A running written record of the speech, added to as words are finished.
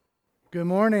Good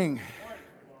morning.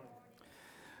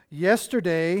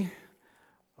 Yesterday,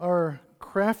 our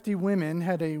crafty women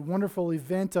had a wonderful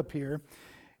event up here,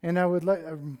 and I would like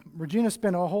Regina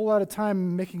spent a whole lot of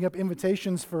time making up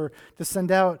invitations to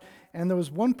send out, and there was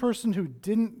one person who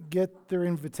didn't get their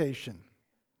invitation.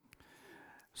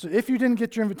 So if you didn't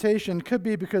get your invitation, it could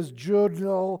be because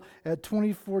Jodel at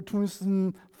 24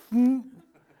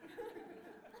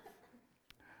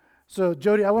 So,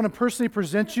 Jody, I want to personally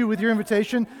present you with your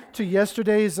invitation to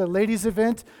yesterday's ladies'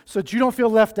 event so that you don't feel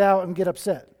left out and get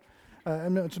upset.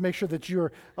 And to make sure that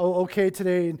you're okay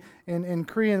today. In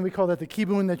Korean, we call that the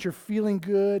kibun, that you're feeling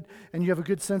good and you have a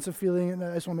good sense of feeling. And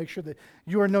I just want to make sure that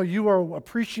you are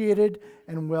appreciated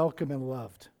and welcome and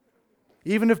loved.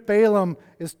 Even if Balaam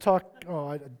is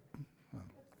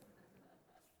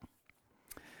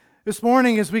This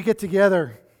morning, as we get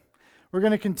together, we're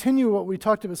going to continue what we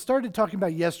started talking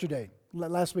about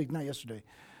last week, not yesterday.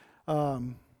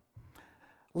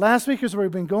 Last week is where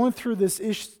we've been going through this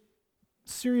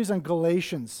series on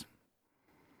Galatians,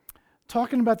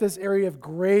 talking about this area of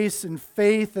grace and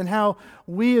faith and how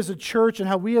we as a church and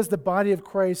how we as the body of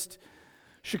Christ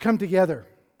should come together.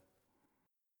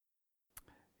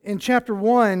 In chapter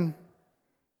 1,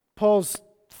 Paul's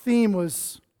theme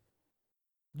was,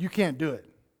 you can't do it.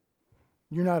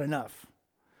 You're not enough.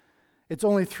 It's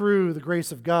only through the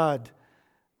grace of God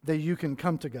that you can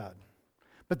come to God.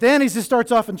 But then he just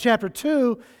starts off in chapter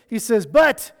 2, he says,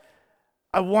 but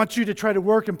I want you to try to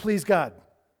work and please God.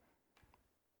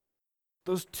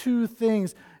 Those two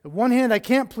things. On one hand, I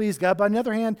can't please God. But on the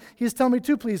other hand, he's telling me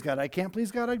to please God. I can't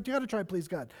please God. I've got to try to please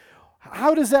God.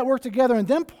 How does that work together? And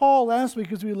then Paul, last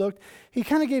week as we looked, he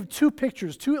kind of gave two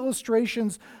pictures, two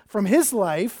illustrations from his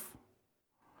life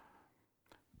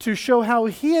to show how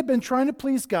he had been trying to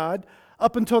please God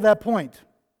up until that point.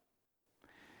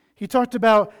 He talked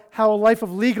about how a life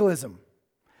of legalism,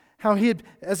 how he had,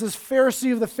 as this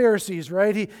Pharisee of the Pharisees,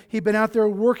 right? He'd been out there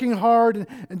working hard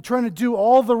and trying to do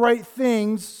all the right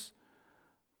things,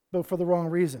 but for the wrong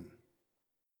reason.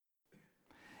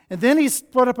 And then he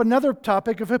brought up another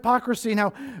topic of hypocrisy and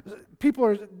how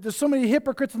there's so many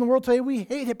hypocrites in the world today. We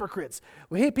hate hypocrites.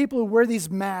 We hate people who wear these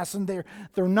masks and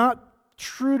they're not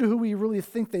true to who we really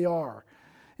think they are.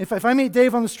 If I meet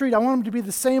Dave on the street, I want him to be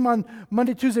the same on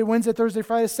Monday, Tuesday, Wednesday, Thursday,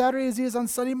 Friday, Saturday as he is on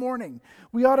Sunday morning.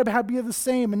 We ought to be the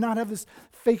same and not have this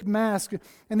fake mask.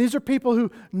 And these are people who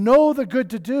know the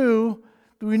good to do,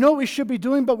 we know what we should be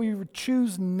doing, but we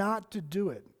choose not to do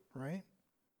it, right?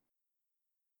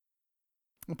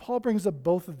 And Paul brings up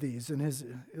both of these in his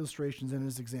illustrations and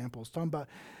his examples, talking about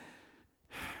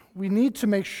we need to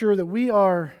make sure that we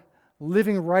are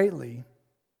living rightly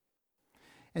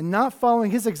and not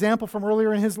following his example from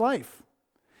earlier in his life.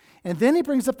 And then he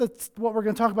brings up what we're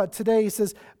going to talk about today. He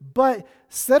says, but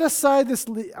set aside this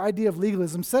idea of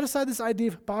legalism, set aside this idea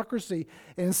of hypocrisy,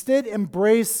 and instead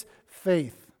embrace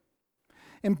faith.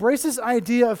 Embrace this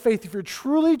idea of faith. If you're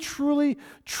truly, truly,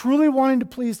 truly wanting to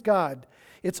please God,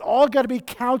 it's all got to be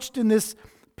couched in this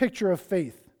picture of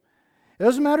faith. It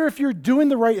doesn't matter if you're doing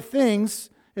the right things,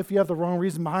 if you have the wrong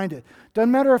reason behind it.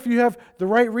 Doesn't matter if you have the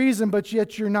right reason, but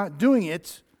yet you're not doing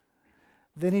it.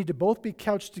 They need to both be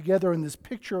couched together in this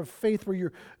picture of faith where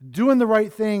you're doing the right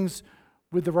things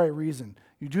with the right reason.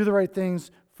 You do the right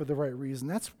things for the right reason.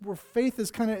 That's where faith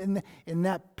is kind of in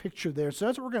that picture there. So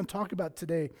that's what we're going to talk about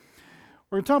today.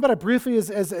 We're going to talk about it briefly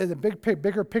as a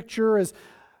bigger picture, as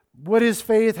what is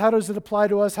faith, how does it apply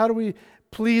to us, how do we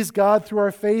please God through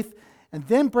our faith, and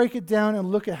then break it down and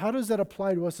look at how does that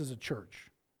apply to us as a church.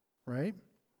 Right?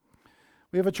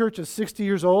 We have a church that's 60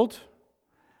 years old.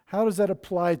 How does that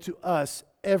apply to us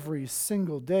every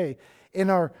single day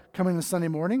in our coming to Sunday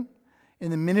morning,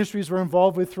 in the ministries we're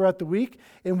involved with throughout the week,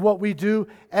 in what we do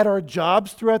at our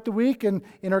jobs throughout the week, and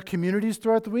in our communities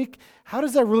throughout the week? How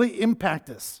does that really impact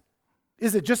us?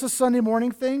 Is it just a Sunday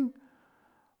morning thing?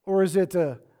 Or is it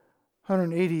a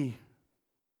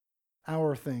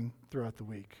 180-hour thing throughout the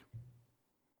week?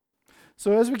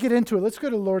 So as we get into it, let's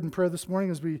go to the Lord in prayer this morning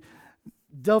as we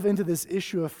delve into this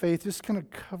issue of faith, just kind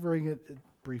of covering it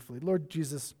briefly. Lord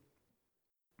Jesus,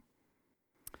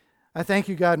 I thank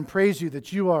you, God, and praise you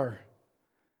that you are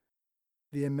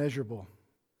the immeasurable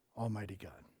Almighty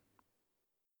God.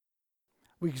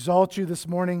 We exalt you this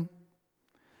morning,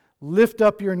 lift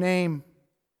up your name,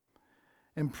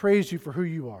 and praise you for who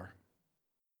you are.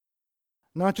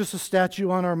 Not just a statue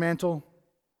on our mantle,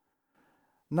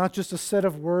 not just a set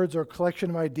of words or a collection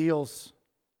of ideals,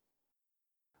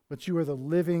 but you are the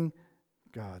living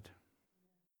God.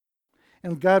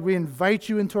 And God, we invite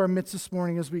you into our midst this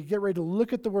morning as we get ready to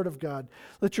look at the Word of God.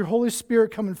 Let your Holy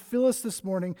Spirit come and fill us this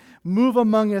morning, move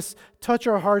among us, touch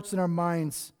our hearts and our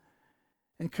minds,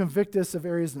 and convict us of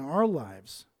areas in our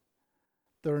lives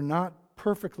that are not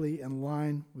perfectly in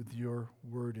line with your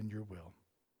word and your will.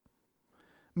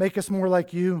 Make us more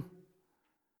like you.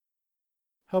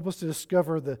 Help us to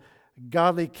discover the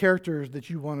godly character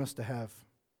that you want us to have,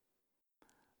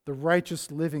 the righteous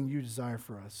living you desire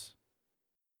for us.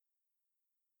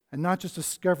 And not just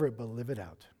discover it, but live it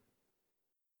out.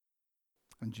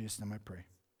 In Jesus' name I pray.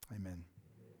 Amen.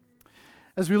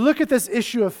 As we look at this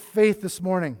issue of faith this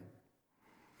morning,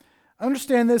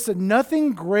 understand this, that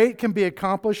nothing great can be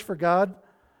accomplished for God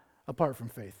apart from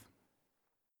faith.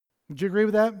 Would you agree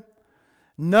with that?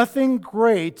 Nothing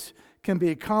great can be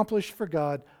accomplished for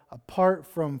God apart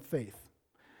from faith.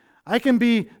 I can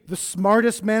be the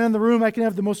smartest man in the room. I can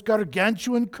have the most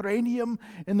gargantuan cranium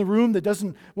in the room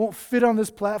that won't fit on this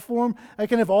platform. I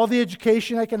can have all the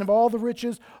education. I can have all the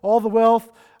riches, all the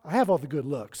wealth. I have all the good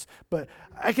looks. But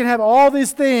I can have all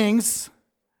these things,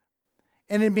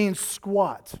 and it means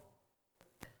squat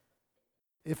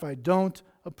if I don't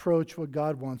approach what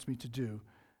God wants me to do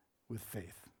with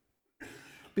faith.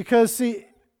 Because, see,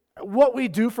 what we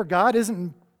do for God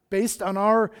isn't based on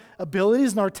our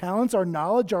abilities and our talents, our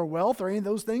knowledge, our wealth, or any of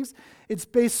those things. It's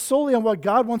based solely on what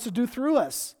God wants to do through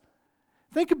us.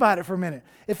 Think about it for a minute.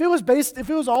 If it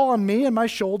was all on me and my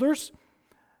shoulders,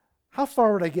 how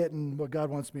far would I get in what God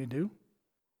wants me to do?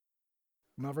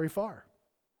 Not very far.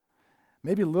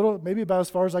 Maybe about as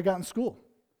far as I got in school.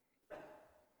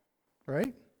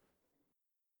 Right?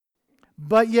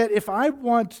 But yet, if I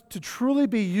want to truly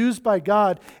be used by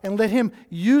God and let Him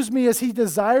use me as He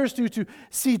desires to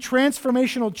see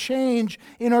transformational change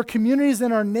in our communities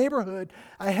and our neighborhood,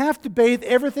 I have to bathe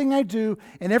everything I do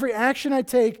and every action I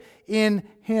take in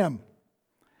Him.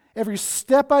 Every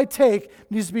step I take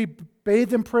needs to be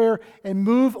bathed in prayer and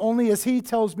move only as He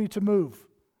tells me to move,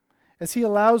 as He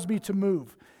allows me to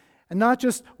move. And not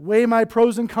just weigh my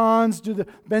pros and cons, do the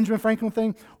Benjamin Franklin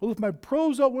thing. Well, if my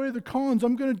pros outweigh the cons,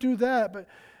 I'm going to do that. But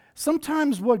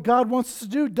sometimes what God wants us to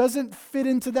do doesn't fit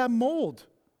into that mold.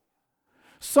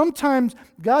 Sometimes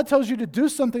God tells you to do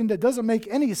something that doesn't make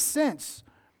any sense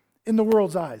in the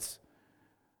world's eyes.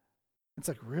 It's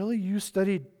like, really? You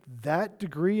studied that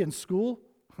degree in school?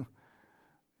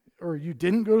 Or you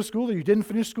didn't go to school, or you didn't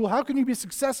finish school? How can you be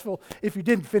successful if you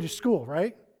didn't finish school,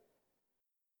 right?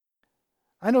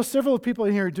 I know several people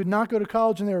in here who did not go to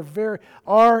college and they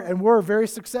were very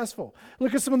successful.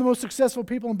 Look at some of the most successful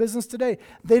people in business today.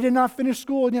 They did not finish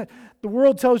school, and yet the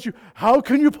world tells you, how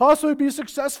can you possibly be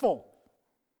successful?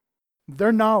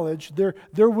 Their knowledge,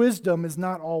 their wisdom is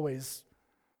not always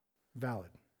valid.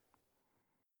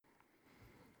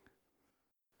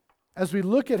 As we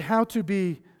look at how to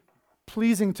be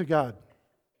pleasing to God,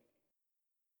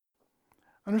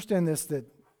 understand this, that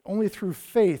only through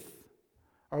faith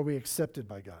are we accepted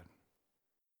by God.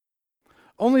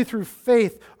 Only through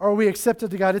faith are we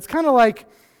accepted to God. It's kind of like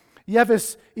you have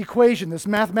this equation, this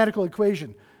mathematical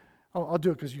equation. I'll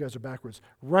do it because you guys are backwards.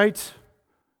 Right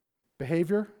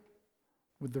behavior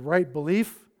with the right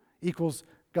belief equals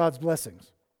God's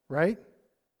blessings, right?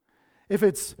 If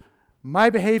it's my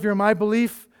behavior, my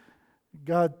belief,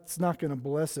 God's not going to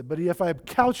bless it. But if I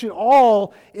couch it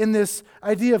all in this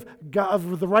idea of God,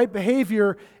 of the right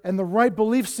behavior and the right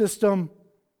belief system,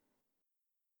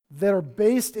 that are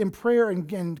based in prayer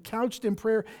and couched in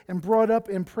prayer and brought up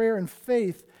in prayer and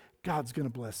faith, God's going to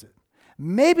bless it.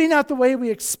 Maybe not the way we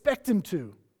expect Him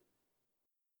to,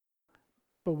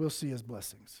 but we'll see His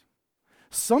blessings.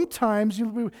 Sometimes,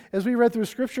 as we read through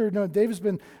Scripture, David's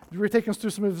been taking us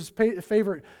through some of his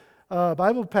favorite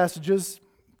Bible passages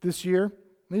this year.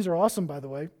 These are awesome, by the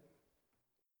way.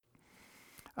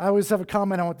 I always have a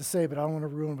comment I want to say, but I don't want to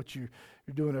ruin what you're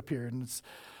doing up here. And it's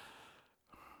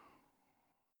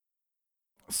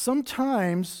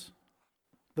sometimes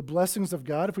the blessings of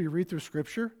God, if we read through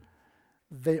Scripture,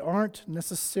 they aren't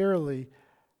necessarily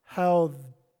how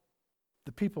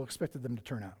the people expected them to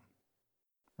turn out,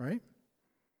 right?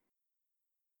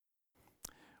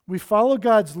 We follow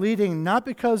God's leading not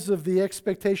because of the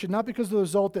expectation, not because of the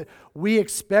result that we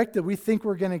expect, that we think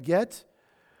we're going to get.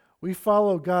 We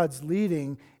follow God's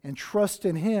leading and trust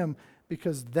in Him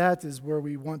because that is where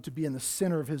we want to be, in the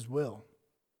center of His will.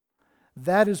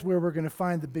 That is where we're going to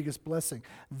find the biggest blessing.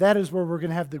 That is where we're going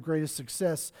to have the greatest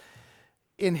success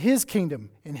in His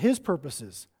kingdom, in His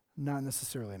purposes, not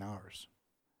necessarily in ours.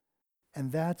 And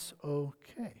that's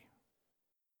okay.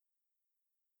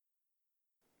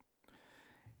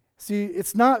 See,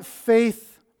 it's not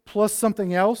faith plus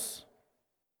something else.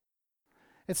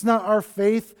 It's not our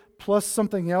faith plus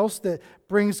something else that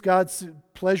brings God's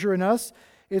pleasure in us.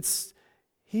 It's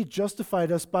He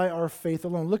justified us by our faith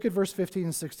alone. Look at verse 15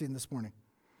 and 16 this morning.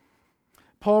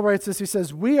 Paul writes this, he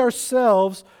says, we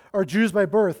ourselves are Jews by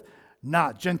birth,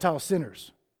 not Gentile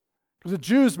sinners. Because the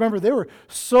Jews, remember, they were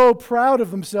so proud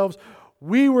of themselves.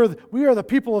 We are the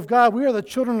people of God. We are the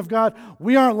children of God.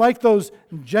 We aren't like those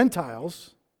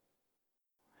Gentiles.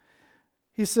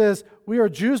 He says, we are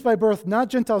Jews by birth, not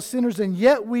Gentile sinners, and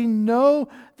yet we know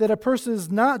that a person is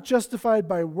not justified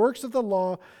by works of the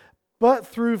law, but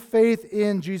through faith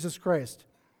in Jesus Christ.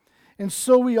 And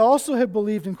so we also have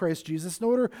believed in Christ Jesus in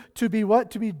order to be what?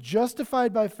 To be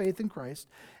justified by faith in Christ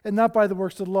and not by the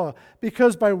works of the law.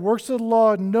 Because by works of the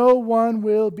law, no one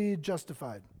will be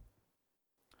justified.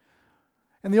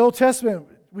 In the Old Testament,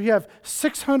 we have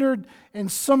 600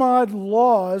 and some odd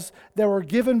laws that were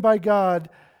given by God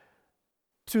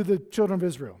to the children of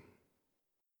Israel.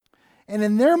 And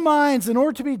in their minds, in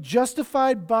order to be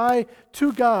justified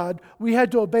to God, we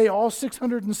had to obey all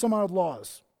 600 and some odd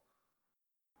laws.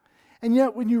 And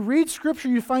yet, when you read Scripture,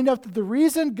 you find out that the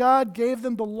reason God gave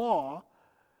them the law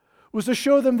was to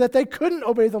show them that they couldn't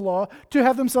obey the law to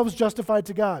have themselves justified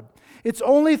to God. It's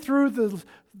only through the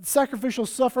sacrificial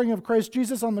suffering of Christ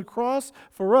Jesus on the cross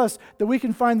for us that we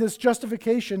can find this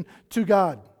justification to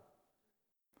God.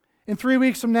 In 3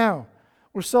 weeks from now,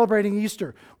 we're celebrating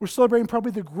Easter. We're celebrating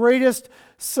probably the greatest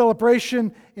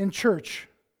celebration in church.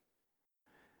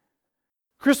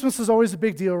 Christmas is always a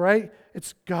big deal, right?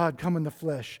 It's God come in the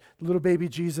flesh. The little baby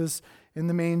Jesus in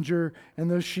the manger, and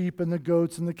the sheep and the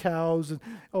goats and the cows. And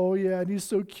oh yeah, and he's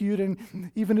so cute.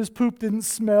 And even his poop didn't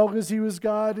smell because he was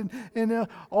God. And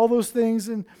all those things.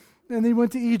 And he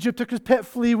went to Egypt, took his pet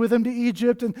flea with him to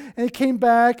Egypt. And he came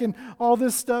back and all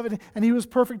this stuff. And he was a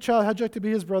perfect child. How'd you like to be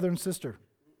his brother and sister?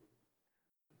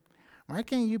 Why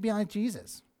can't you be like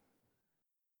Jesus?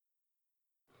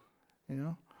 You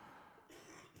know?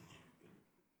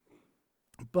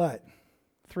 But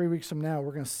 3 weeks from now,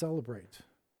 we're going to celebrate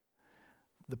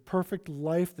the perfect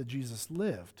life that Jesus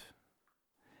lived.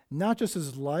 Not just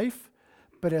his life,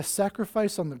 but as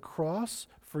sacrifice on the cross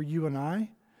for you and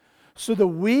I, so that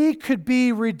we could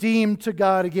be redeemed to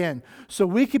God again. So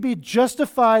we could be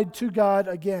justified to God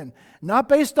again. Not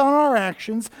based on our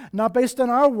actions, not based on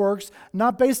our works,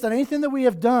 not based on anything that we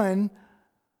have done,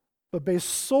 but based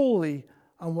solely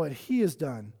on what he has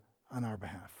done on our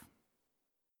behalf.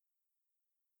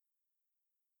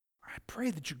 I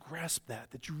pray that you grasp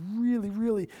that you really,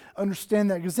 really understand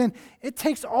that, because then it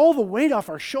takes all the weight off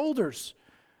our shoulders.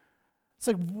 It's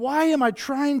like, why am I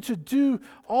trying to do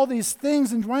all these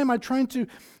things, and why am I trying to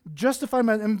justify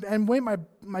and weigh my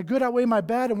good outweigh my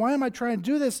bad, and why am I trying to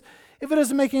do this if it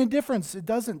doesn't make any difference? It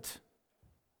doesn't.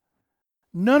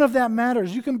 None of that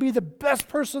matters. You can be the best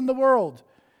person in the world,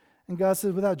 and God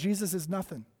says without Jesus is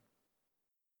nothing.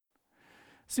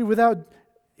 See,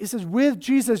 it says, with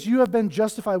Jesus you have been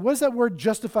justified. What does that word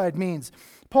justified means?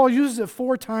 Paul uses it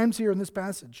 4 times here in this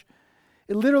passage.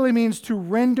 It literally means to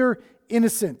render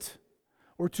innocent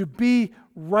or to be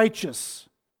righteous.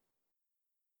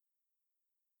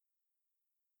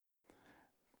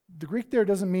 The Greek there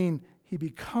doesn't mean he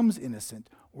becomes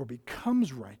innocent or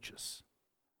becomes righteous.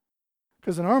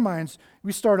 Because in our minds,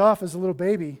 we start off as a little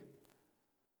baby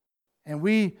and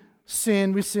we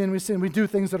sin. We do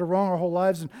things that are wrong our whole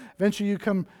lives, and eventually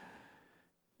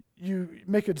you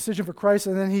make a decision for Christ,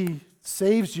 and then he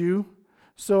saves you.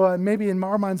 So maybe in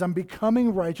our minds, I'm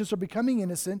becoming righteous or becoming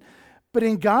innocent. But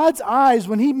in God's eyes,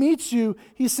 when he meets you,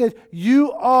 he said,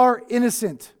 you are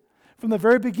innocent. From the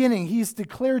very beginning, he's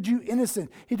declared you innocent.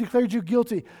 He declared you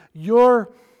guilty.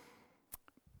 Your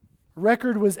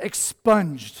record was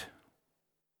expunged.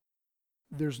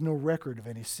 There's no record of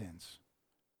any sins.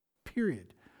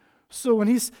 Period. So when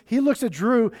he looks at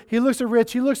Drew, he looks at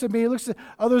Rich, he looks at me, he looks at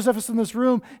others of us in this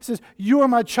room, he says, you are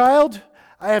my child.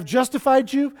 I have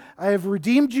justified you. I have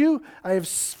redeemed you. I have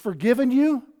forgiven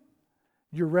you.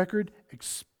 Your record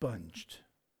expunged.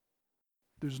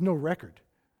 There's no record.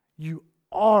 You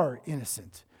are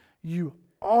innocent. You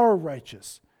are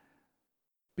righteous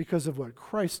because of what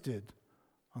Christ did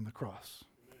on the cross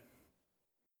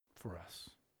for us.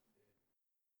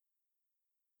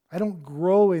 I don't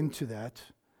grow into that.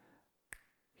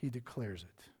 He declares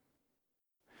it.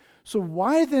 So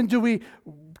why then do we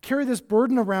carry this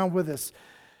burden around with us?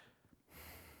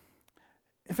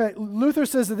 In fact, Luther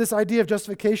says that this idea of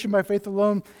justification by faith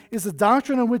alone is a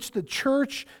doctrine on which the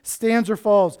church stands or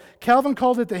falls. Calvin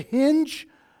called it the hinge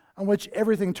on which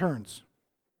everything turns.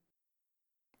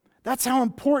 That's how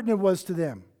important it was to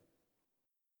them.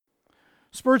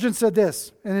 Spurgeon said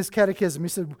this in his catechism.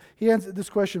 He answered this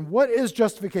question, what is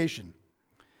justification?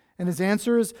 And his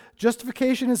answer is,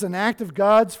 justification is an act of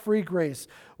God's free grace,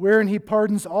 wherein he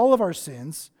pardons all of our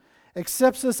sins,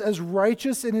 accepts us as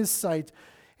righteous in his sight,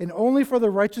 and only for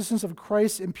the righteousness of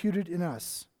Christ imputed in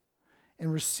us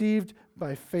and received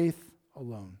by faith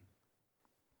alone.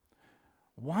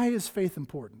 Why is faith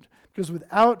important? Because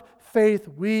without faith,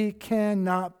 we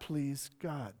cannot please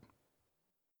God.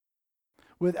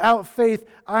 Without faith,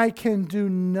 I can do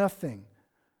nothing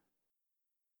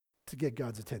to get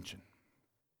God's attention.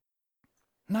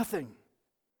 Nothing.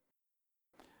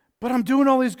 But I'm doing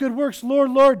all these good works.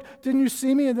 Lord, Lord, didn't you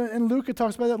see me? And Luke, it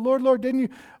talks about that. Lord, Lord, didn't you?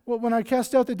 Well, when I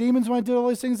cast out the demons, when I did all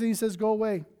these things, and he says, go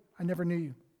away. I never knew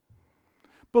you.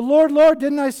 But Lord, Lord,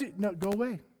 didn't I see? No, go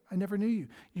away. I never knew you.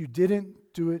 You didn't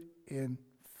do it in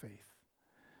faith.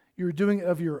 You were doing it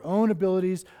of your own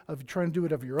abilities, of trying to do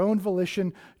it of your own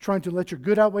volition, trying to let your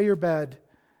good outweigh your bad.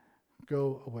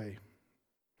 Go away.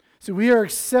 See, we are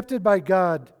accepted by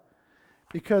God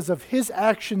because of His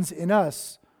actions in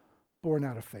us, born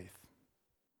out of faith.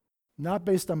 Not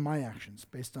based on my actions,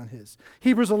 based on His.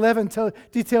 Hebrews 11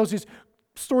 details these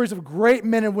stories of great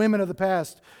men and women of the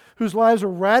past whose lives were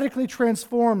radically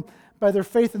transformed by their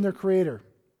faith in their Creator.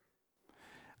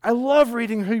 I love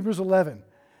reading Hebrews 11.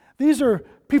 These are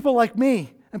people like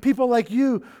me and people like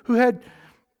you who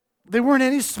they weren't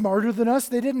any smarter than us.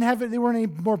 They weren't any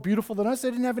more beautiful than us. They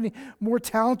didn't have any more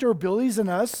talent or abilities than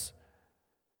us.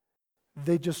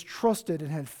 They just trusted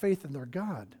and had faith in their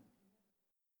God.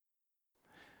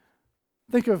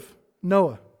 Think of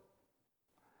Noah.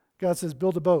 God says,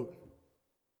 build a boat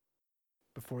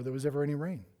before there was ever any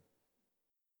rain.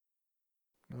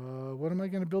 What am I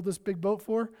going to build this big boat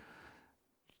for?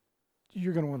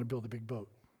 You're going to want to build a big boat.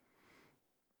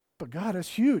 But God, that's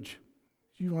huge.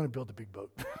 You want to build a big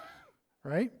boat,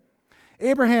 right?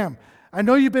 Abraham, I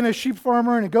know you've been a sheep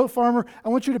farmer and a goat farmer. I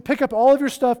want you to pick up all of your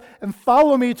stuff and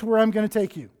follow me to where I'm going to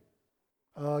take you.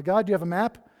 God, do you have a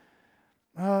map?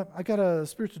 I got a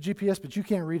spiritual GPS, but you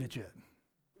can't read it yet.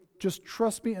 Just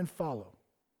trust me and follow.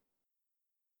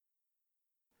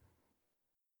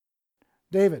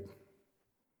 David,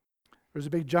 there's a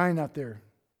big giant out there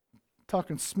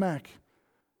talking smack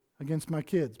against my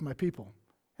kids, my people,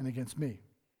 and against me.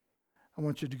 I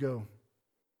want you to go.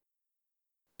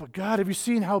 But God, have you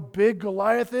seen how big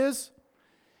Goliath is?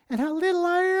 And how little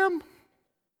I am?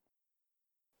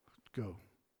 Go.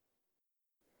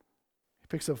 He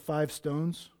picks up 5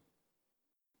 stones,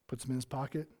 puts them in his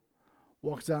pocket,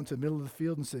 walks out into the middle of the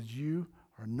field and says, you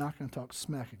are not going to talk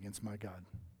smack against my God.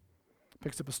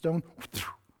 Picks up a stone.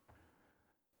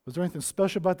 Was there anything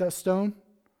special about that stone?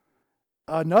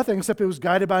 Nothing, except it was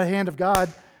guided by the hand of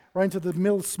God right into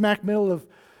the smack middle of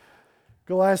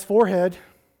Goliath's forehead.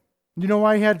 You know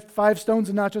why he had 5 stones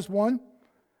and not just one?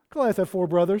 Goliath had 4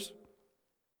 brothers.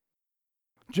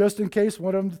 Just in case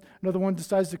another one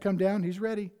decides to come down, he's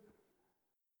ready.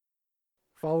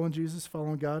 Following Jesus,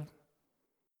 following God,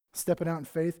 stepping out in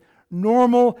faith.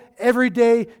 Normal,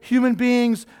 everyday human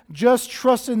beings just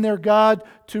trusting their God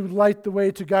to light the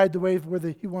way, to guide the way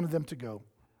where He wanted them to go.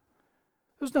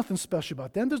 There's nothing special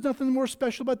about them. There's nothing more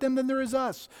special about them than there is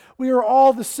us. We are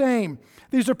all the same.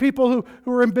 These are people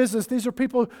who are in business. These are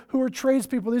people who are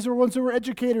tradespeople. These are ones who are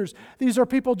educators. These are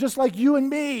people just like you and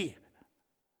me,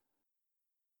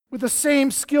 with the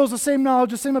same skills, the same knowledge,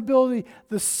 the same ability,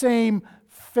 the same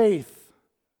faith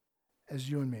as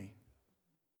you and me.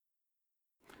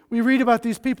 We read about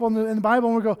these people in the Bible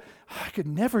and we go, I could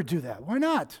never do that. Why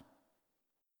not?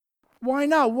 Why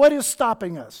not? What is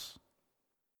stopping us?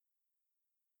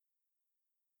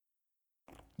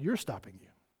 You're stopping you.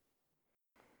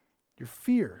 Your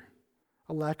fear,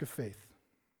 a lack of faith.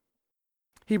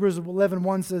 Hebrews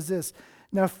 11:1 says this,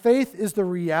 now faith is the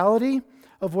reality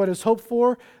of what is hoped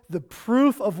for, the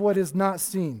proof of what is not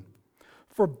seen.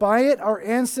 For by it our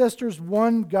ancestors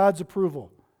won God's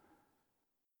approval.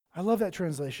 I love that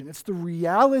translation. It's the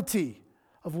reality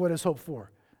of what is hoped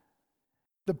for,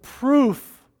 the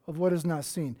proof of what is not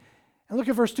seen. And look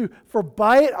at verse 2. For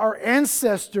by it our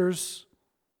ancestors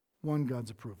won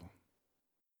God's approval.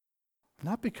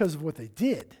 Not because of what they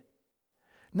did,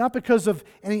 not because of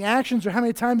any actions or how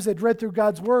many times they'd read through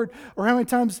God's word or how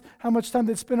much time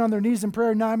they'd spent on their knees in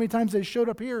prayer, not how many times they showed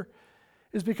up here.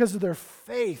 It's because of their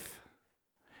faith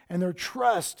and their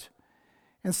trust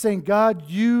and saying, God,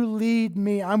 you lead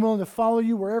me. I'm willing to follow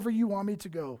you wherever you want me to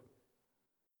go.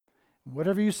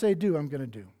 Whatever you say do, I'm going to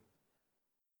do.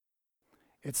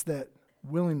 It's that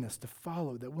willingness to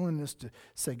follow, that willingness to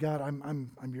say, God,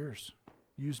 I'm yours.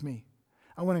 Use me.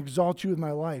 I want to exalt you with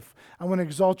my life. I want to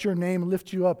exalt your name and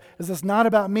lift you up. Because it's not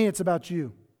about me, it's about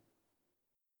you.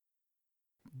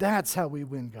 That's how we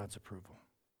win God's approval.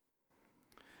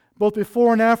 Both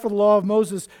before and after the law of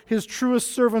Moses, his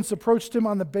truest servants approached him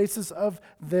on the basis of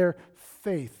their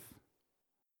faith.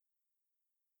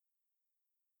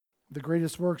 The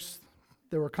greatest works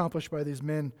that were accomplished by these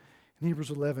men in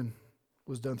Hebrews 11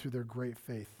 was done through their great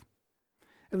faith.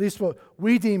 At least what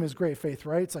we deem as great faith,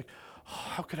 right? It's like, oh,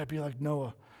 how could I be like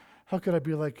Noah? How could I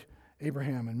be like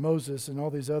Abraham and Moses and all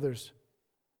these others?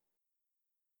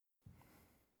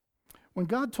 When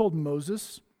God told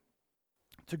Moses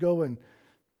to go and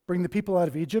bring the people out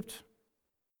of Egypt,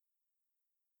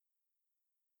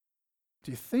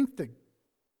 do you think that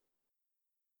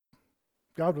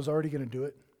God was already going to do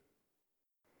it?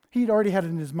 He'd already had it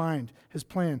in his mind, his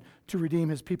plan to redeem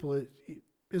his people,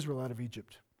 Israel, out of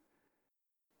Egypt.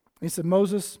 And he said,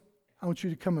 Moses, I want you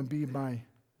to come and be my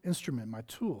instrument, my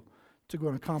tool, to go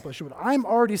and accomplish what I'm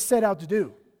already set out to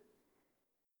do.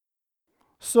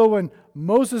 So when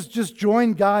Moses just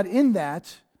joined God in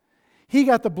that, he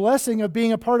got the blessing of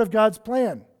being a part of God's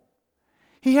plan.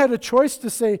 He had a choice to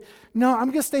say, no, I'm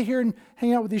going to stay here and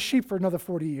hang out with these sheep for another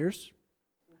 40 years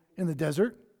in the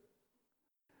desert.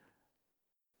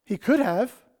 He could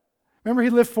have. Remember, he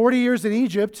lived 40 years in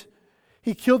Egypt.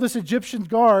 He killed this Egyptian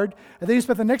guard, and then he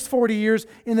spent the next 40 years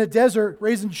in the desert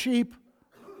raising sheep.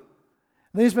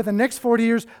 And then he spent the next 40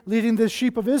 years leading the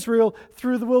sheep of Israel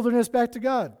through the wilderness back to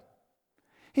God.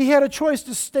 He had a choice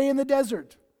to stay in the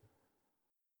desert.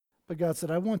 But God said,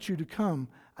 I want you to come.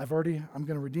 I'm going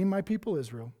to redeem my people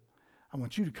Israel. I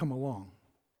want you to come along.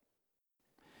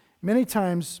 Many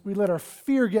times we let our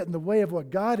fear get in the way of what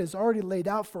God has already laid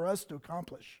out for us to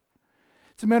accomplish.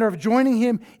 It's a matter of joining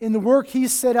Him in the work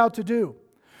He's set out to do.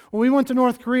 When we went to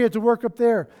North Korea to work up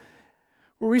there,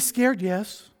 were we scared?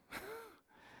 Yes.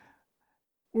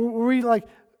 Were we like,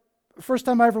 the first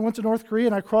time I ever went to North Korea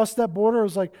and I crossed that border, it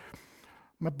was like,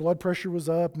 my blood pressure was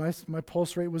up, my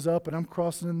pulse rate was up, and I'm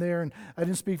crossing in there, and I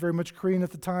didn't speak very much Korean at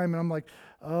the time, and I'm like,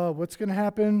 what's going to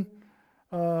happen?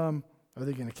 Are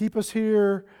they going to keep us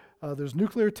here? There's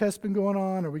nuclear tests been going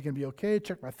on. Are we going to be okay?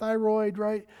 Check my thyroid,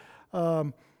 right?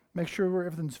 Make sure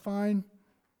everything's fine.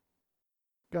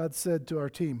 God said to our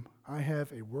team, I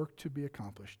have a work to be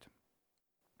accomplished.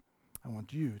 I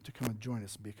want you to come and join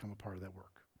us and become a part of that work.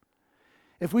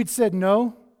 If we'd said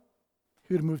no,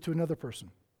 he would have moved to another person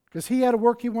because he had a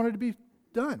work he wanted to be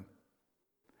done.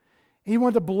 He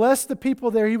wanted to bless the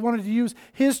people there. He wanted to use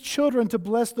his children to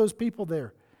bless those people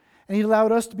there. And he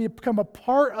allowed us to become a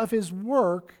part of his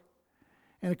work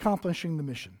in accomplishing the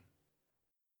mission.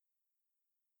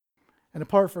 And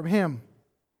apart from him,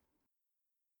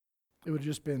 it would have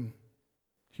just been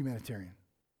humanitarian.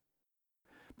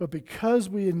 But because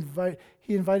he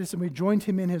invited us and we joined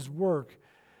him in his work,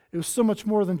 it was so much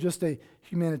more than just a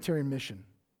humanitarian mission.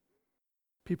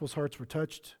 People's hearts were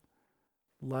touched,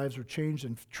 lives were changed,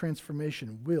 and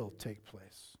transformation will take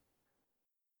place.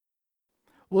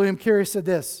 William Carey said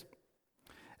this,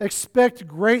 expect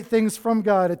great things from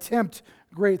God, attempt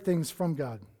great things from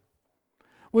God.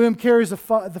 William Carey is the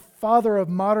father of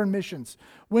modern missions.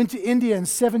 Went to India in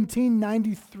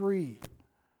 1793.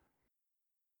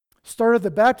 Started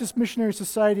the Baptist Missionary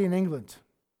Society in England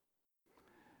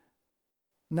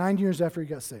 9 years after he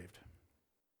got saved.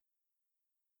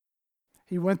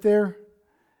 He went there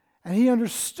and he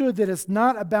understood that it's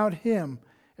not about him,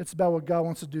 it's about what God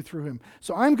wants to do through him.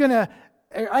 So I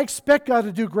expect God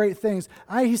to do great things.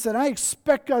 He said, I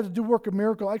expect God to do work of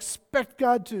miracle. I expect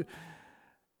God to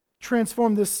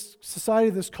transform this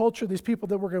society, this culture, these people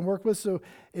that we're going to work with. So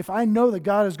if I know that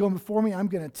God is going before me, I'm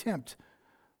going to attempt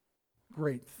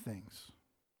great things.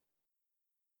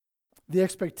 The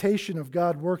expectation of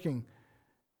God working,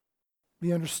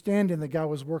 the understanding that God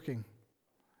was working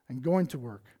and going to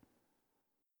work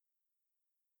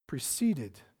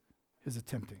preceded his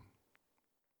attempting.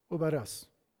 What about us?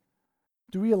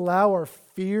 Do we allow our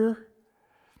fear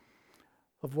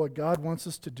of what God wants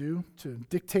us to do to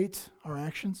dictate our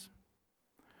actions?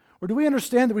 Or do we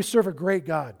understand that we serve a great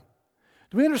God?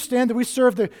 Do we understand that we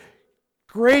serve the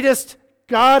greatest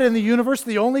God in the universe,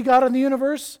 the only God in the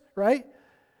universe, right?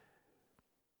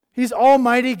 He's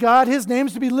Almighty God. His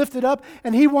name's to be lifted up,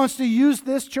 and He wants to use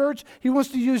this church. He wants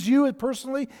to use you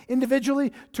personally,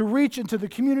 individually, to reach into the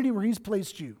community where He's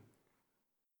placed you.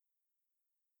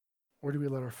 Or do we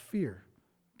let our fear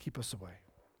keep us away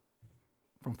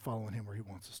from following Him where He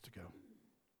wants us to go?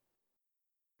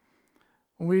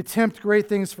 When we attempt great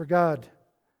things for God,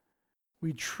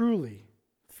 we truly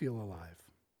feel alive.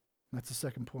 That's the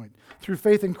second point. Through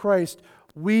faith in Christ,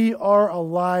 we are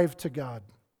alive to God.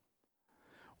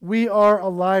 We are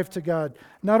alive to God.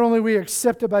 Not only are we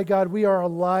accepted by God, we are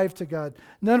alive to God.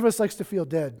 None of us likes to feel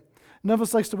dead. None of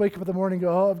us likes to wake up in the morning and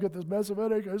go, oh, I've got this massive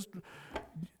headache.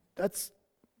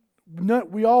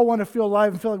 We all want to feel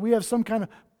alive and feel like we have some kind of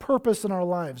purpose in our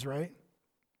lives, right?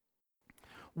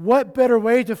 What better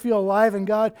way to feel alive in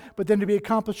God but than to be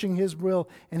accomplishing His will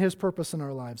and His purpose in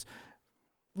our lives?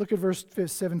 Look at verse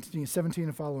 17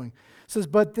 and following. It says,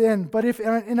 but if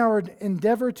in our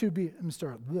endeavor to be, let me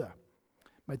start. Bleh.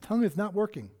 My tongue is not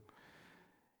working.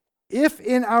 If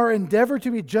in our endeavor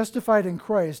to be justified in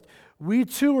Christ, we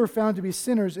too were found to be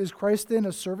sinners, is Christ then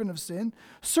a servant of sin?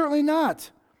 Certainly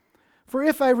not. For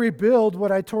if I rebuild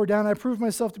what I tore down, I prove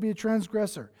myself to be a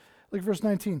transgressor. Look at verse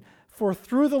 19. For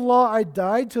through the law I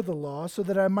died to the law, so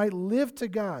that I might live to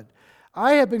God.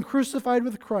 I have been crucified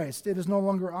with Christ. It is no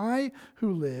longer I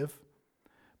who live,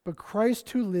 but Christ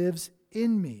who lives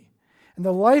in me. And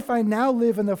the life I now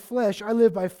live in the flesh, I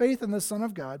live by faith in the Son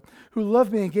of God, who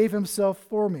loved me and gave himself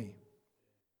for me.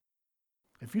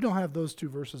 If you don't have those two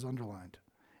verses underlined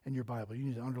in your Bible, you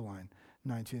need to underline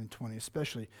 19 and 20,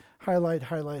 especially highlight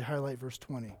verse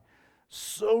 20.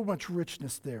 So much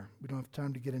richness there. We don't have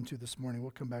time to get into this morning.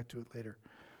 We'll come back to it later.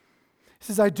 He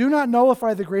says, I do not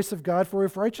nullify the grace of God, for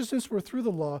if righteousness were through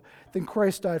the law, then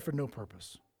Christ died for no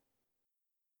purpose.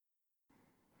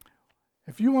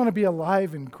 If you want to be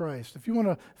alive in Christ, if you want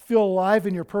to feel alive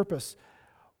in your purpose,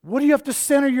 what do you have to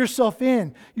center yourself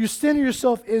in? You center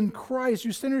yourself in Christ.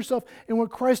 You center yourself in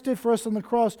what Christ did for us on the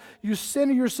cross. You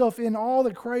center yourself in all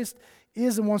that Christ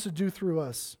is and wants to do through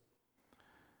us.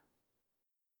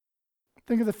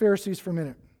 Think of the Pharisees for a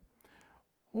minute.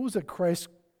 What was it Christ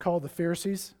called the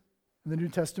Pharisees in the New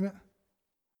Testament?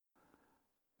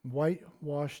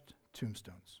 Whitewashed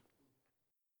tombstones.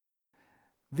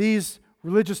 These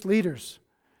religious leaders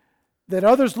that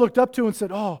others looked up to and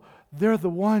said, oh, they're the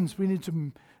ones we need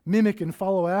to mimic and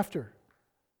follow after.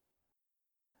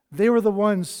 They were the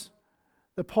ones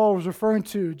that Paul was referring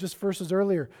to just verses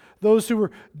earlier. Those who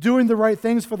were doing the right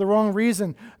things for the wrong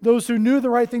reason. Those who knew the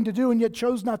right thing to do and yet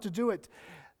chose not to do it.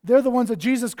 They're the ones that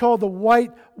Jesus called the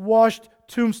whitewashed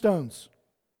tombstones.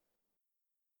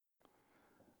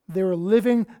 They were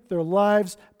living their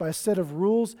lives by a set of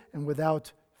rules and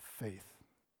without faith.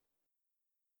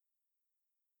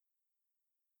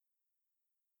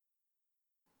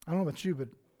 I don't know about you, but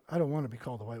I don't want to be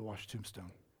called a whitewashed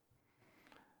tombstone.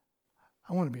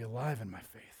 I want to be alive in my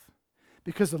faith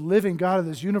because the living God of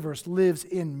this universe lives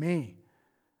in me.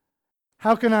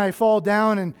 How can I fall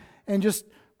down and just...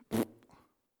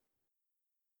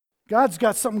 God's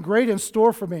got something great in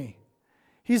store for me.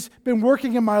 He's been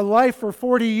working in my life for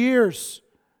 40 years.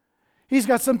 He's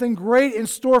got something great in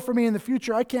store for me in the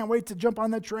future. I can't wait to jump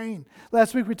on that train.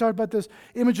 Last week we talked about this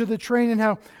image of the train and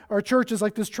how our church is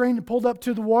like this train pulled up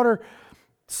to the water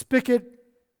spigot,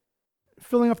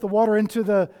 filling up the water into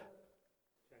the...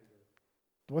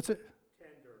 What's it?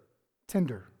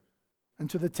 Tender.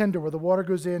 Into the tender where the water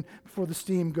goes in before the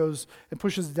steam goes and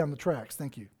pushes it down the tracks.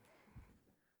 Thank you.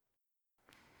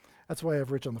 That's why I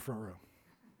have Rich on the front row.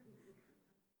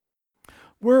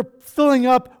 We're filling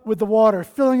up with the water,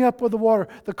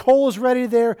 The coal is ready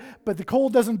there, but the coal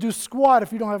doesn't do squat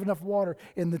if you don't have enough water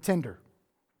in the tender.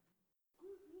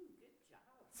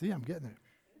 See, I'm getting it.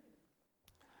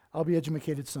 I'll be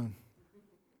educated soon.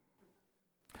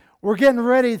 We're getting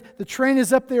ready. The train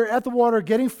is up there at the water,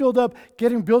 getting filled up,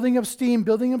 building up steam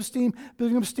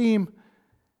to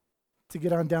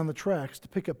get on down the tracks to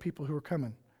pick up people who are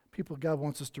coming, people God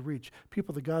wants us to reach,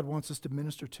 people that God wants us to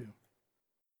minister to.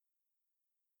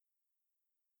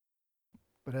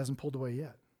 But it hasn't pulled away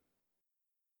yet.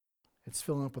 It's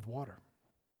filling up with water,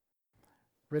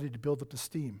 ready to build up the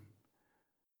steam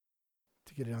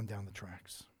to get it on down the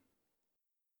tracks.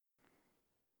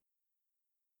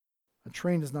 A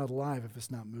train is not alive if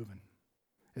it's not moving.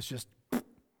 It's just a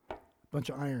bunch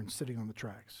of iron sitting on the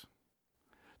tracks.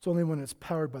 It's only when it's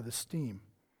powered by the steam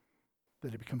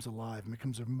that it becomes alive and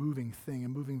becomes a moving thing, a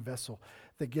moving vessel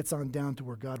that gets on down to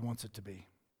where God wants it to be.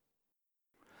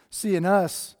 See, in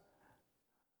us,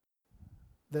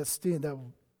 that steam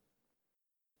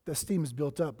is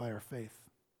built up by our faith.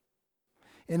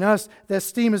 In us, that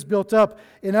steam is built up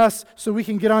in us so we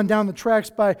can get on down the tracks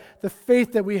by the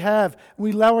faith that we have.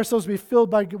 We allow ourselves to be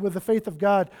filled with the faith of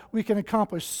God. We can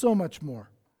accomplish so much more.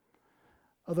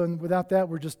 Other than without that,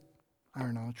 we're just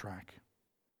iron on a track.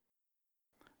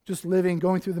 Just living,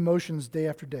 going through the motions day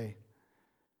after day.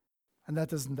 And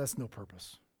that's no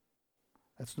purpose.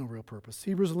 That's no real purpose.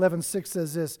 Hebrews 11:6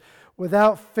 says this,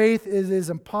 without faith it is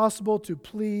impossible to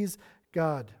please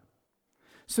God.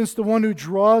 Since the one who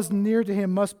draws near to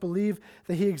him must believe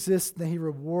that he exists and that he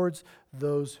rewards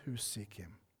those who seek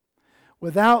him.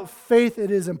 Without faith, it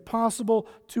is impossible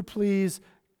to please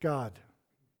God.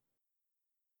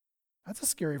 That's a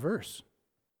scary verse.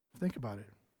 Think about it.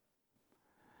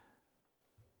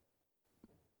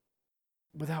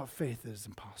 Without faith, it is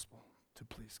impossible to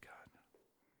please God.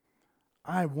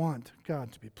 I want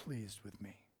God to be pleased with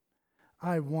me.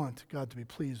 I want God to be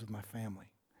pleased with my family.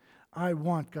 I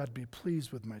want God to be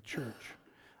pleased with my church.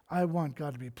 I want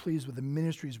God to be pleased with the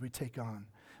ministries we take on.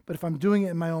 But if I'm doing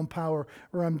it in my own power,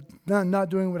 or I'm not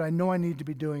doing what I know I need to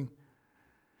be doing,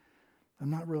 I'm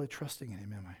not really trusting in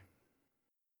Him, am I?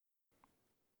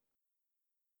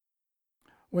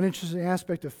 One interesting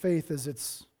aspect of faith is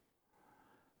it's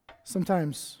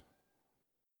sometimes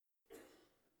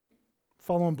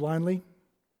following blindly.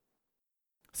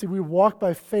 See, we walk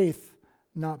by faith,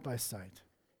 not by sight.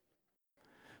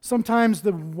 Sometimes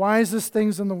the wisest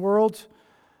things in the world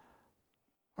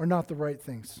are not the right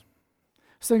things.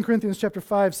 2 Corinthians chapter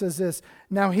 5 says this,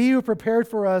 "Now he who prepared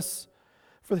us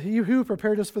for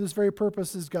this very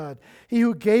purpose is God. He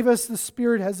who gave us the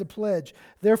Spirit has a pledge.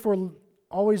 Therefore,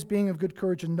 always being of good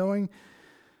courage and knowing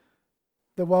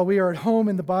that while we are at home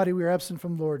in the body, we are absent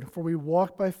from the Lord. For we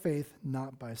walk by faith,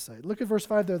 not by sight." Look at verse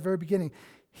 5 there at the very beginning.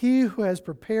 He who has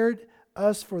prepared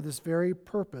us for this very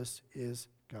purpose is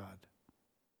God.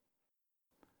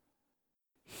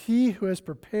 He who has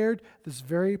prepared this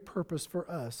very purpose for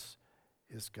us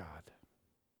is God.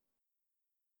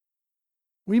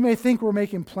 We may think we're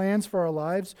making plans for our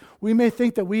lives. We may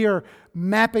think that we are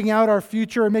mapping out our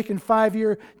future and making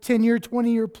 5-year, 10-year,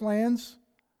 20-year plans.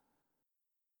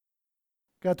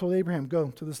 God told Abraham, "Go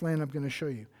to this land I'm going to show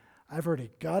you. I've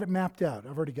already got it mapped out.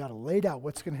 I've already got it laid out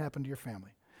what's going to happen to your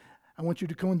family. I want you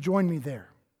to come and join me there."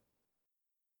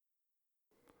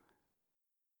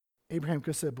 Abraham could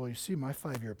have said, "Well, you see, my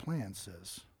 5-year plan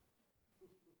says."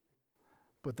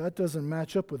 But that doesn't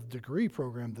match up with the degree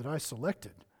program that I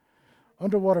selected.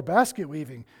 Underwater basket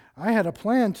weaving. I had a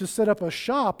plan to set up a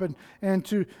shop and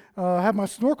to have my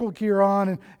snorkel gear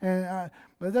on.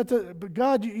 But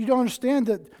God, you don't understand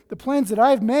that the plans that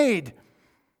I've made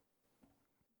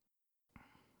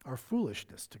are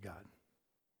foolishness to God.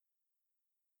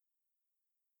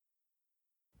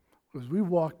 Because we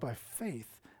walk by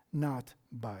faith, not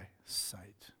by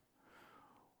sight.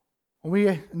 When we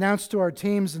announced to our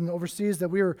teams and overseas that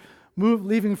we were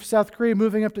leaving South Korea,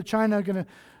 moving up to China, going to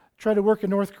try to work in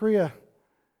North Korea,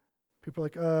 people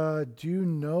are like, do you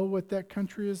know what that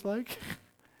country is like?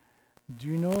 Do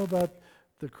you know about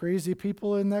the crazy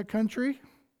people in that country?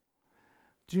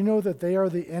 Do you know that they are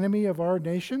the enemy of our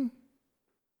nation?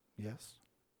 Yes.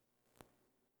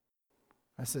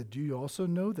 I said, do you also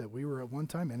know that we were at one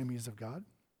time enemies of God?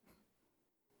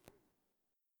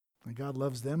 And God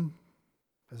loves them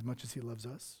as much as He loves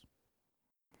us.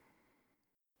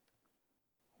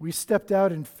 We stepped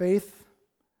out in faith,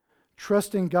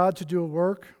 trusting God to do a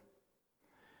work.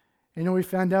 And we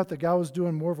found out that God was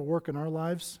doing more of a work in our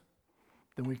lives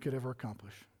than we could ever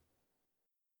accomplish.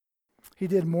 He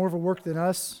did more of a work than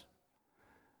us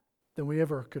than we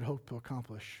ever could hope to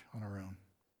accomplish on our own.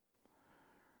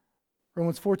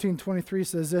 Romans 14:23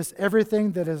 says this,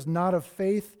 "Everything that is not of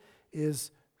faith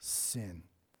is sin."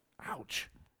 Ouch.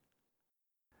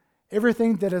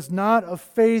 Everything that is not of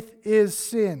faith is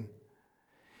sin.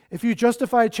 If you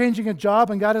justify changing a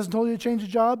job and God hasn't told you to change a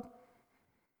job,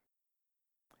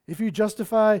 if you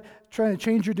justify trying to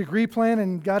change your degree plan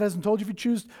and God hasn't told you, if you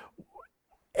choose,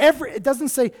 it doesn't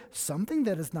say something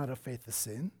that is not of faith is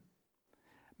sin.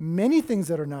 Many things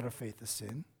that are not of faith is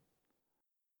sin.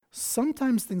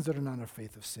 Sometimes things that are not of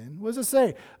faith of sin. What does it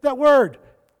say? That word,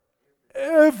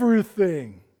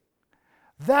 everything.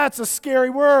 That's a scary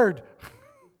word.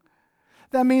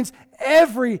 That means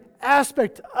every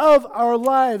aspect of our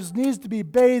lives needs to be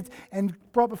bathed and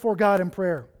brought before God in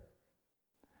prayer.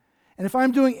 And if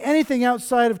I'm doing anything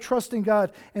outside of trusting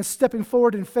God and stepping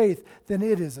forward in faith, then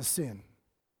it is a sin.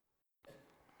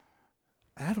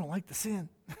 And I don't like the sin.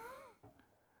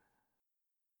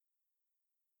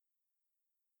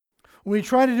 When we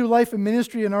try to do life and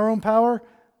ministry in our own power,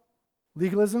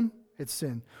 legalism, it's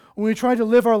sin. When we try to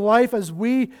live our life as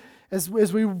we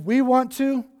want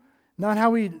to, not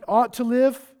how we ought to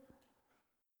live,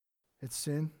 it's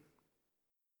sin.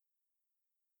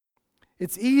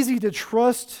 It's easy to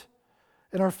trust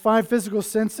in our 5 physical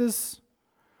senses.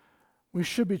 We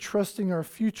should be trusting our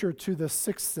future to the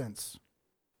 6th sense,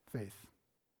 faith,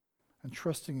 and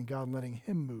trusting in God and letting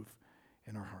Him move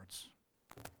in our hearts.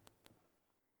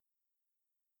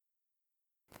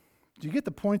 Do you get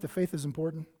the point that faith is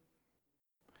important?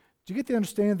 Do you get the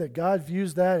understanding that God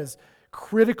views that as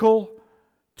critical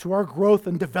to our growth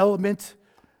and development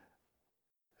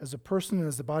as a person and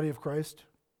as the body of Christ?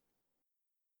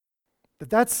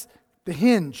 That's the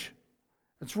hinge.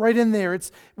 It's right in there.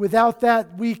 It's without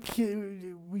that we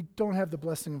don't have the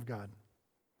blessing of God.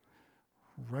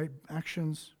 Right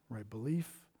actions, right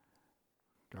belief,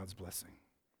 God's blessing.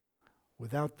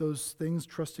 Without those things,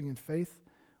 trusting in faith,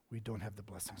 we don't have the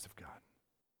blessings of God.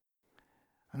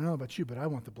 I don't know about you, but I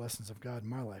want the blessings of God in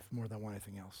my life more than I want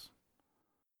anything else.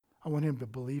 I want him to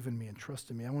believe in me and trust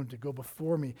in me. I want him to go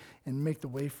before me and make the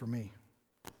way for me.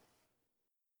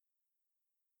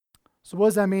 So what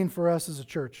does that mean for us as a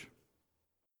church?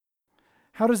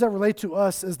 How does that relate to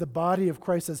us as the body of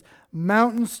Christ, as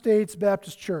Mountain States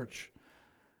Baptist Church?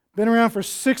 Been around for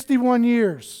 61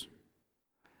 years.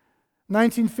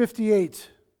 1958,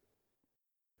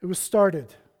 it was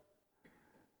started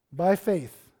by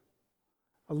faith.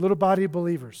 A little body of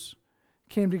believers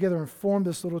came together and formed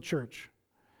this little church.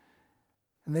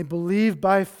 And they believed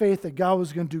by faith that God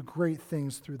was going to do great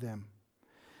things through them.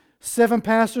 7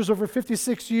 pastors over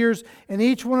 56 years, and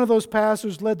each one of those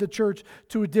pastors led the church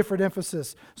to a different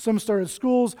emphasis. Some started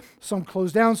schools, some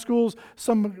closed down schools,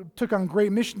 some took on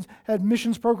great missions, had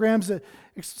missions programs,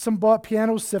 some bought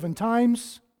pianos 7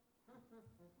 times.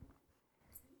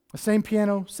 The same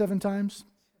piano 7 times.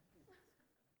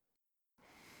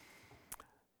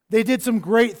 They did some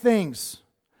great things.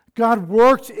 God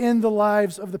worked in the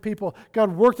lives of the people.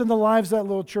 God worked in the lives of that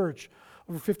little church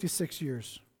over 56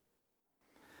 years.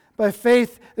 By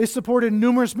faith, they supported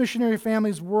numerous missionary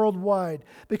families worldwide,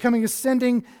 becoming a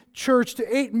sending church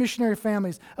to 8 missionary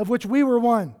families, of which we were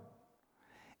one.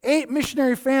 8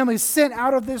 missionary families sent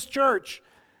out of this church.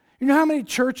 You know how many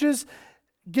churches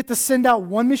get to send out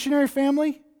 1 missionary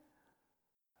family?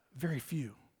 Very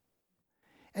few.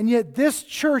 And yet this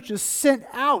church has sent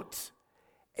out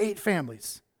 8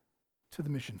 families to the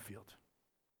mission field.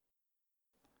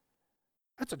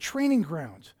 That's a training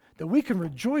ground that we can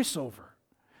rejoice over.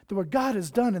 What God has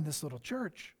done in this little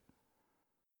church.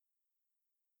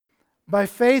 By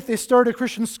faith, they started a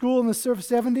Christian school in the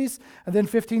 70s, and then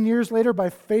 15 years later, by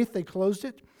faith, they closed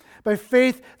it. By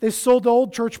faith, they sold the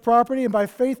old church property, and by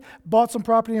faith, bought some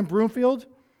property in Broomfield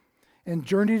and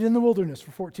journeyed in the wilderness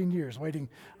for 14 years, waiting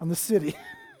on the city.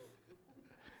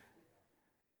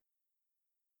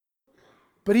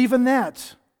 But even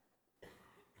that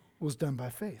was done by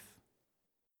faith.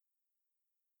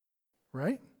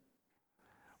 Right?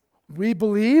 We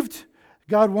believed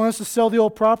God wanted us to sell the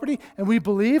old property, and we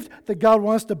believed that God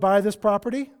wanted us to buy this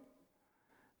property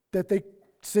that the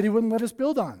city wouldn't let us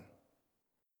build on.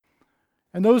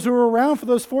 And those who were around for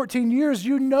those 14 years,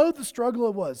 you know the struggle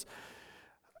it was.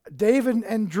 Dave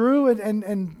and Drew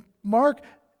and Mark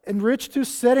and Rich too,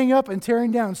 setting up and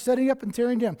tearing down, setting up and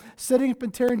tearing down, setting up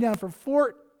and tearing down for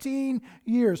 14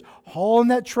 years, hauling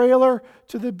that trailer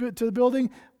to the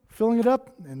building, filling it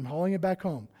up, and hauling it back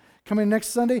home. Coming next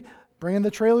Sunday, bringing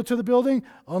the trailer to the building,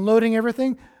 unloading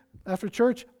everything after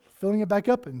church, filling it back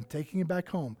up, and taking it back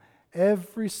home.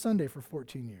 Every Sunday for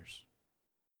 14 years.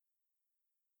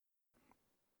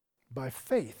 By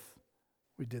faith,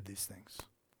 we did these things.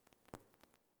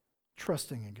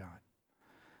 Trusting in God.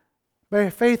 By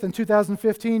faith, in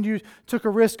 2015, you took a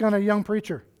risk on a young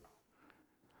preacher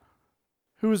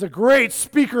who was a great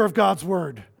speaker of God's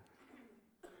Word.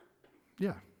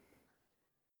 Yeah.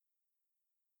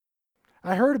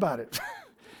 I heard about it.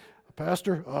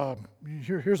 Pastor,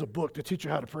 here's a book to teach you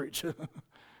how to preach.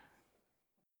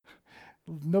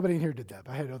 Nobody in here did that,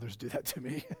 but I had others do that to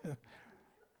me.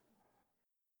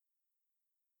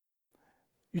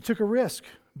 You took a risk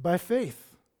by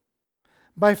faith.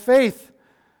 By faith,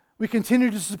 we continue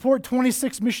to support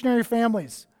 26 missionary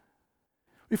families.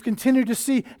 We've continued to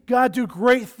see God do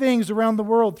great things around the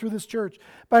world through this church.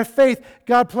 By faith,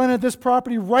 God planted this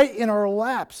property right in our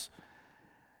laps.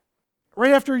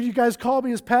 Right after you guys called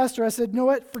me as pastor, I said, you know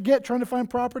what? Forget trying to find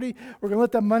property. We're going to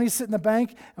let that money sit in the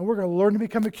bank, and we're going to learn to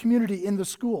become a community in the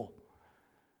school.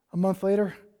 A month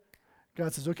later,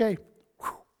 God says, okay,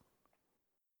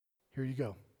 here you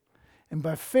go. And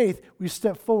by faith, we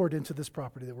step forward into this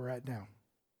property that we're at now.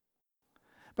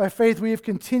 By faith, we have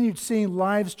continued seeing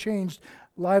lives changed,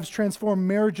 lives transformed,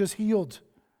 marriages healed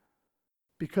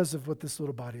because of what this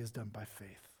little body has done by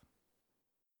faith.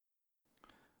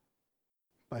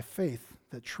 By faith,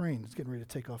 that train is getting ready to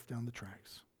take off down the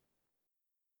tracks.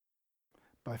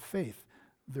 By faith,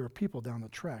 there are people down the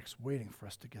tracks waiting for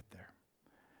us to get there.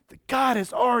 That God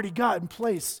has already got in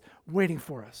place waiting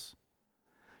for us.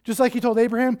 Just like he told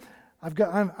Abraham, I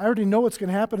already know what's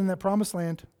going to happen in that promised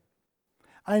land.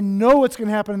 I know what's going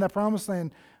to happen in that promised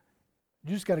land.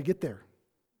 You just got to get there.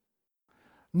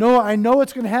 No, I know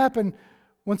what's going to happen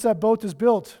once that boat is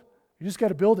built. You just got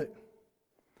to build it.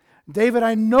 David,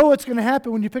 I know what's going to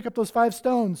happen when you pick up those 5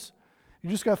 stones. You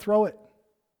just got to throw it.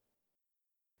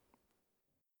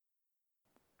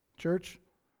 Church,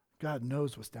 God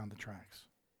knows what's down the tracks.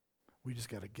 We just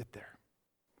got to get there.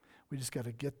 We just got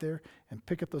to get there and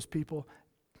pick up those people,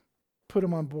 put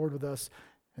them on board with us,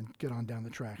 and get on down the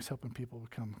tracks, helping people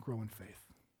grow in faith.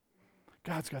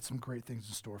 God's got some great things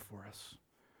in store for us.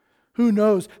 Who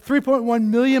knows? 3.1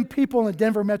 million people in the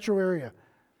Denver metro area.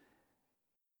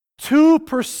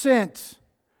 2%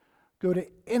 go to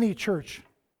any church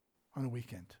on a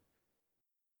weekend.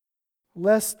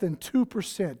 Less than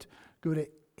 2% go to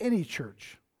any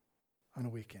church on a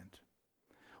weekend.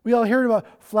 We all hear about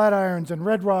Flatirons and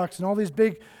Red Rocks and all these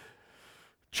big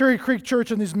Cherry Creek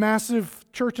Church and these massive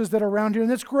churches that are around here.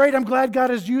 And that's great. I'm glad God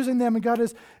is using them and God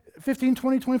has 15,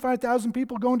 20, 25,000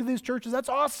 people going to these churches. That's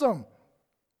awesome.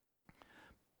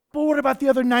 But what about the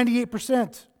other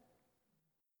 98%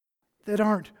 that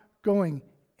aren't going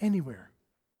anywhere?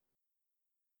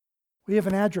 We have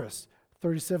an address,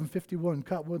 3751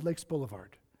 Cottonwood Lakes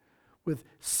Boulevard, with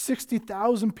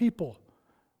 60,000 people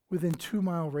within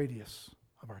 2-mile radius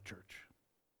of our church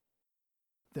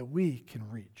that we can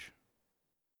reach.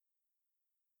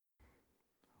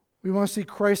 We want to see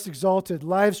Christ exalted,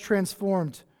 lives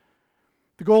transformed.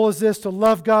 The goal is this: to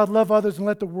love God, love others, and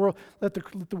let the world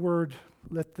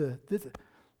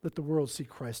see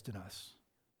Christ in us.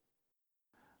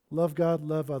 Love God,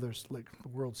 love others, let the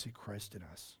world see Christ in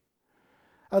us.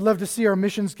 I'd love to see our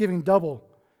missions giving double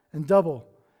and double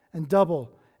and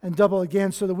double and double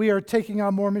again, so that we are taking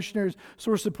on more missionaries,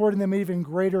 so we're supporting them at even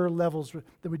greater levels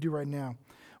than we do right now.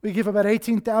 We give about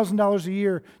 $18,000 a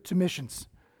year to missions.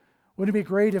 Wouldn't it be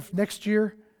great if next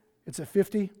year it's at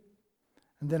 50,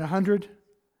 and then 100,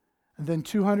 and then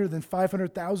 200, then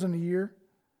 500,000 a year?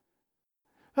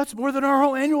 That's more than our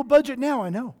whole annual budget now, I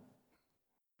know.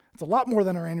 It's a lot more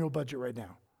than our annual budget right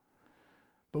now.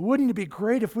 But wouldn't it be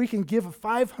great if we can give a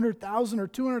 500,000 or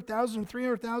 200,000 or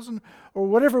 300,000 or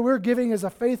whatever we're giving as a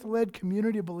faith-led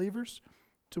community of believers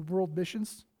to world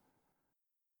missions?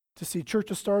 To see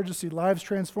churches started, to see lives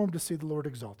transformed, to see the Lord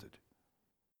exalted.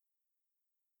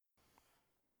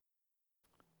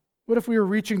 What if we were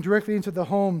reaching directly into the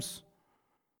homes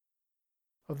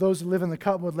of those who live in the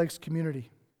Cottonwood Lakes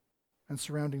community and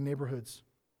surrounding neighborhoods?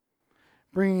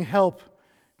 Bringing help,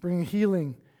 bringing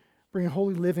healing, bringing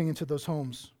holy living into those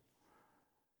homes.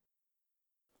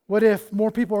 What if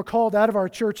more people are called out of our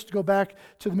church to go back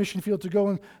to the mission field, to go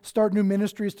and start new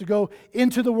ministries, to go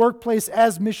into the workplace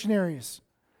as missionaries?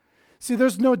 See,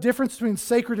 there's no difference between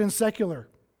sacred and secular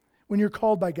when you're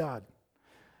called by God.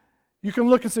 You can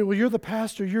look and say, well, you're the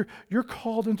pastor. You're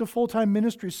called into full-time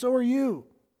ministry. So are you.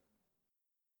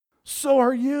 So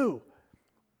are you.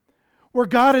 Where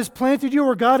God has planted you,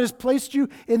 where God has placed you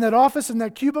in that office, in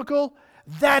that cubicle,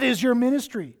 that is your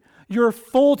ministry. Your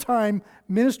full-time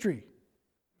ministry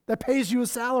that pays you a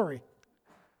salary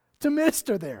to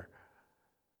minister there.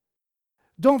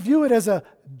 Don't view it as a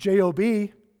job.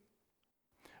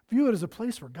 View it as a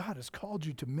place where God has called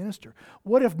you to minister.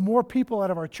 What if more people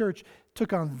out of our church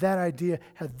took on that idea,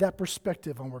 had that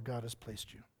perspective on where God has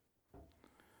placed you?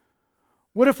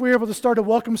 What if we were able to start a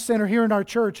welcome center here in our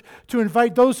church to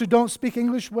invite those who don't speak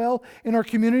English well in our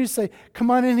community, say,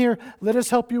 come on in here, let us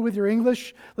help you with your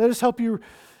English. Let us help you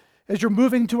as you're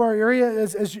moving to our area,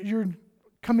 as you're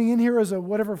coming in here as a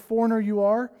whatever foreigner you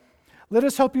are. Let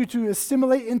us help you to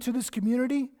assimilate into this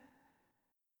community.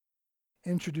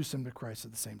 Introduce them to Christ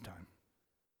at the same time.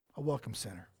 A welcome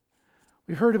center.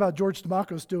 We heard about George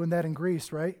Demakos doing that in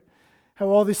Greece, right? How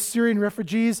all these Syrian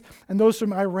refugees and those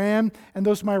from Iran and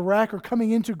those from Iraq are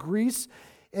coming into Greece,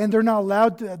 and they're not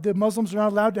allowed to, the Muslims are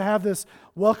not allowed to have this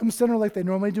welcome center like they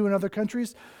normally do in other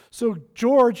countries. So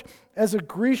George, as a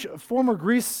former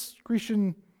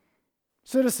Grecian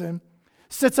citizen,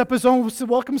 sets up his own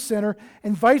welcome center,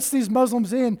 invites these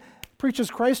Muslims in,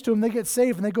 preaches Christ to them, they get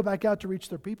saved, and they go back out to reach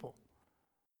their people.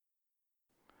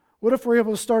 What if we're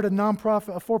able to start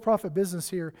a for-profit business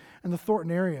here in the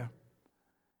Thornton area?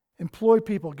 Employ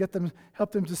people,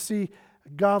 help them to see a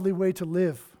godly way to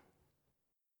live.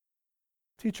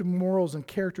 Teach them morals and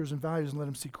characters and values and let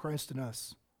them see Christ in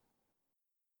us.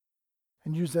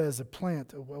 And use that as a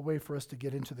plant, a way for us to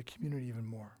get into the community even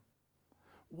more.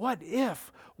 What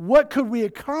could we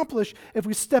accomplish if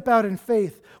we step out in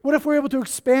faith? What if we're able to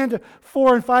expand to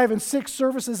 4 and 5 and 6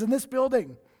 services in this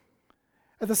building?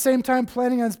 At the same time,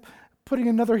 planning on putting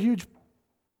another huge,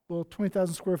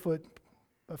 20,000 square foot,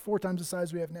 4 times the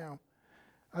size we have now,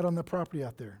 out on the property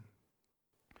out there.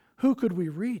 Who could we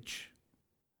reach?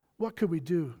 What could we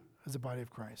do as a body of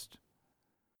Christ?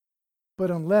 But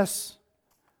unless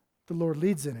the Lord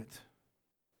leads in it,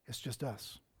 it's just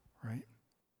us, right?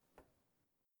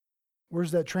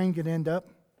 Where's that train going to end up?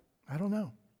 I don't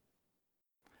know.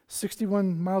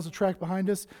 61 miles of track behind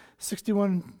us,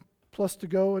 61 plus to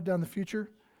go down the future.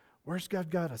 Where's God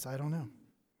got us? I don't know.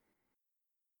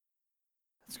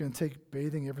 It's going to take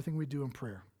bathing everything we do in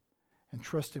prayer and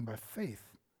trusting by faith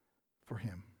for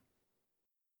Him.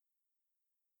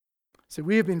 So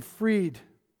we have been freed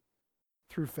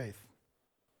through faith.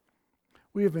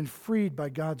 We have been freed by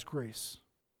God's grace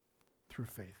through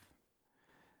faith.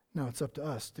 Now it's up to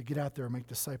us to get out there and make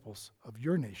disciples of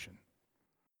your nation,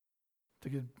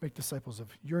 make disciples of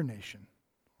your nation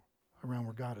around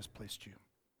where God has placed you.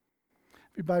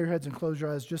 If you bow your heads and close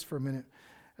your eyes just for a minute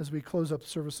as we close up the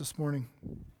service this morning.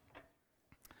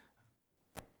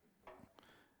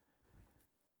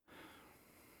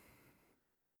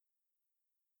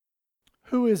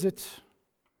 Who is it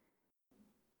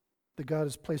that God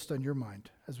has placed on your mind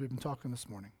as we've been talking this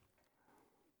morning?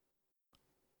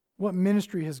 What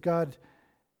ministry has God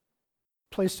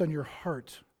placed on your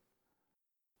heart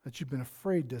that you've been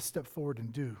afraid to step forward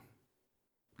and do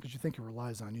because you think it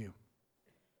relies on you?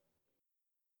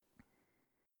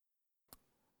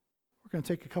 We're going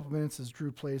to take a couple minutes as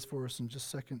Drew plays for us in just a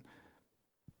second.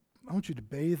 I want you to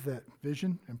bathe that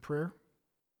vision in prayer.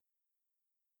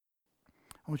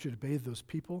 I want you to bathe those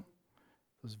people,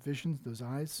 those visions, those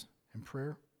eyes in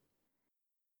prayer.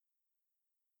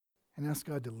 And ask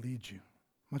God to lead you,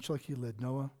 much like He led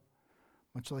Noah,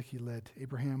 much like He led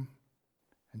Abraham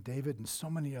and David and so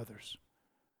many others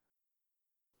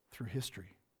through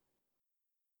history.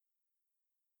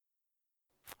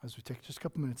 As we take just a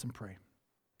couple minutes and pray,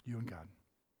 you and God.